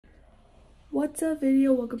What's up,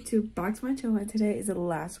 video? Welcome back to my channel, and today is the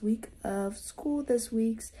last week of school this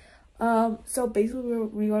week's. So basically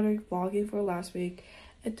we were vlogging for last week.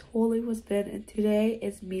 It totally was been, and today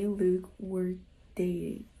is me and Luke were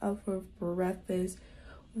dating for breakfast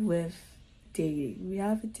with dating. We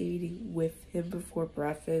have a dating with him before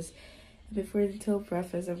breakfast, and until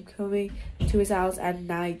breakfast I'm coming to his house at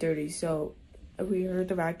 9:30. So we heard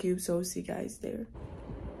the vacuum, so see you guys there.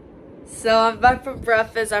 So I'm back from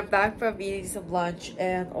breakfast, I'm back from eating some lunch,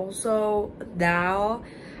 and also now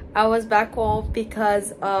I was back home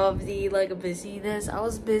because of the busyness. I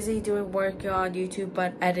was busy doing work on YouTube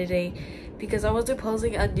but editing because I was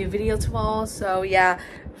posting a new video tomorrow. So yeah,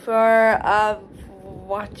 for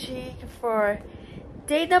watching for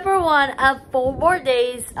day number 1 of 4 more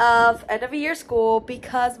days of end of year school,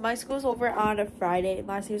 because my school's over on a Friday.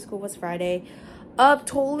 Last year's school was Friday.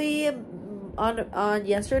 On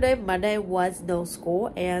yesterday, Monday, was no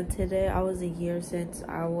school, and today I was a year since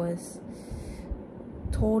I was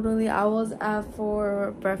out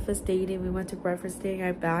for breakfast dating. We went to breakfast dating,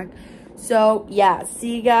 I'm back. So yeah,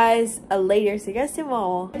 see you guys later. See you guys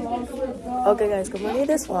tomorrow. Okay guys, good morning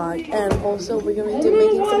this vlog, and also we're going to be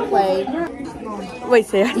making some play. Wait,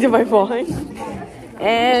 say I do my vlog.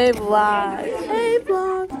 Hey vlog. Hey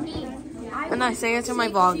vlog. And I say it to my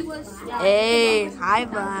vlog. Hey, hi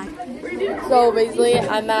vlog. So basically,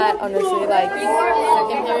 I'm at honestly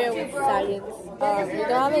second period with science. We're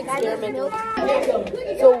gonna have an experiment.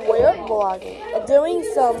 So we're vlogging, doing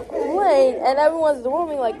some play, and everyone's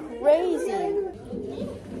doing like crazy.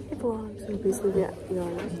 Hey vlog. So basically,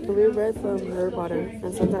 we read from Harry Potter,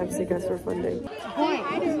 and sometimes take us for fun day.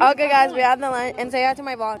 Okay guys, we have the lunch, and say hi to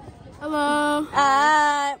my vlog. Hello.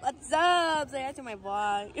 Hi. What's up? Say hi to my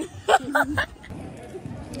vlog.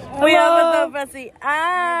 We have a little Bessie.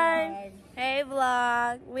 Hi. Hey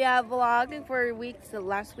vlog. We have vlogging for weeks. The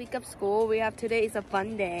last week of school. We have today is a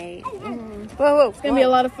fun day. Whoa. It's gonna be a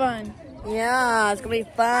lot of fun. Yeah, it's gonna be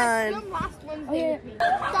fun.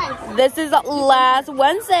 This is last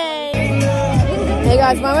Wednesday. Hey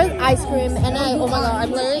guys, mine was ice cream, and oh my god,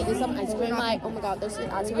 I'm literally eating some ice cream. Like, oh my god, this is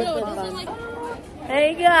actually really fun.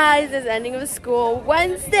 Hey guys, it's ending of school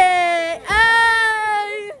Wednesday.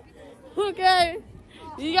 Hey! Okay,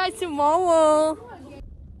 see you guys tomorrow.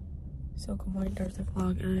 So good morning, there's the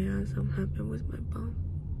vlog, and I have something happen with my bum.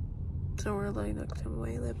 So we're like to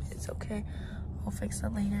my lip. It's okay, I'll fix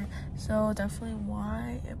that later. So definitely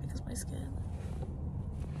why? Yeah, because my skin.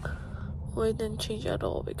 Well, it didn't change at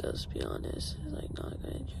all, because to be honest, it's like not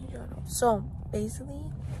gonna change at all. So basically,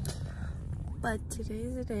 but today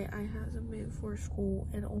is the day I have something for school,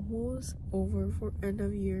 and almost over for end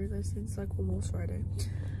of year. Since like almost Friday.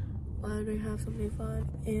 But I have something fun,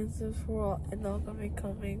 and so for and I'm gonna be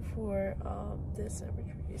coming for December.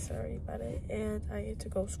 Sorry about it. And I need to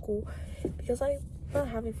go to school because I'm not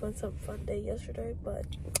having some fun day yesterday. But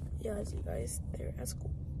yeah, I see you guys there at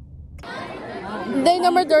school. Day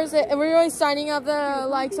number Thursday, and we're already signing up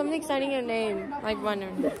the something signing your name, like runner.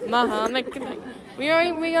 We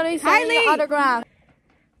already signing the autograph.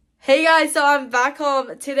 Hey guys, so I'm back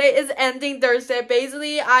home. Today is ending Thursday.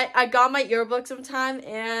 Basically, I got my yearbook sometime,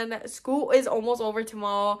 and school is almost over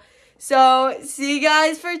tomorrow. So see you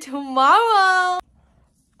guys for tomorrow.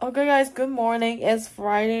 Okay guys, good morning. It's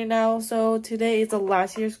Friday now, so today is the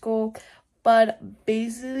last year of school. But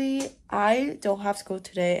basically, I don't have school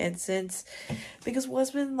today, and because what's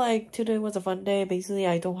been today was a fun day. Basically,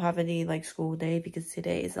 I don't have any school day because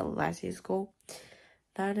today is the last year of school.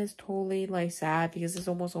 That is totally sad because it's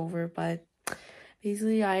almost over. But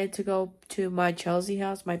basically, I had to go to my Chelsea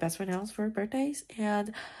house, my best friend house, for birthdays,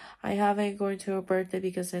 and I haven't going to her birthday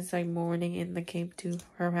because it's morning, and I came to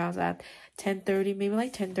her house at 10:30, maybe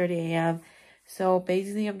 10:30 a.m. So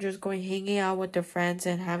basically, I'm just going hanging out with the friends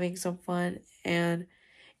and having some fun, and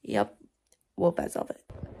yep, well, that's all of it.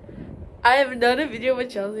 I have done a video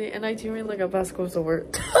with Chelsea, and I told her a bus goes to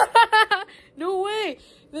work. No way!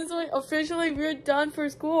 This is officially we're done for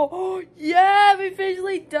school. Oh yeah, we're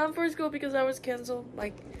officially done for school because I was canceled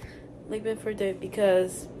for day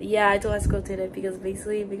because yeah, I don't have school today because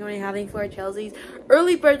basically we're going to be having for Chelsea's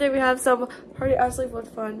early birthday. We have some party, actually was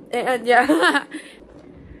fun, and yeah.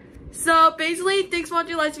 So basically, thanks for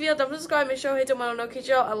watching. Like this video, don't subscribe, make sure to hit the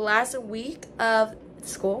notification last week of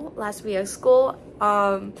school.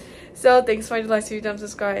 So thanks for watching last video, don't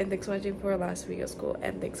subscribe, and thanks for watching for last week of school,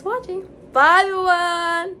 and thanks for watching. Bye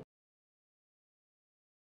everyone.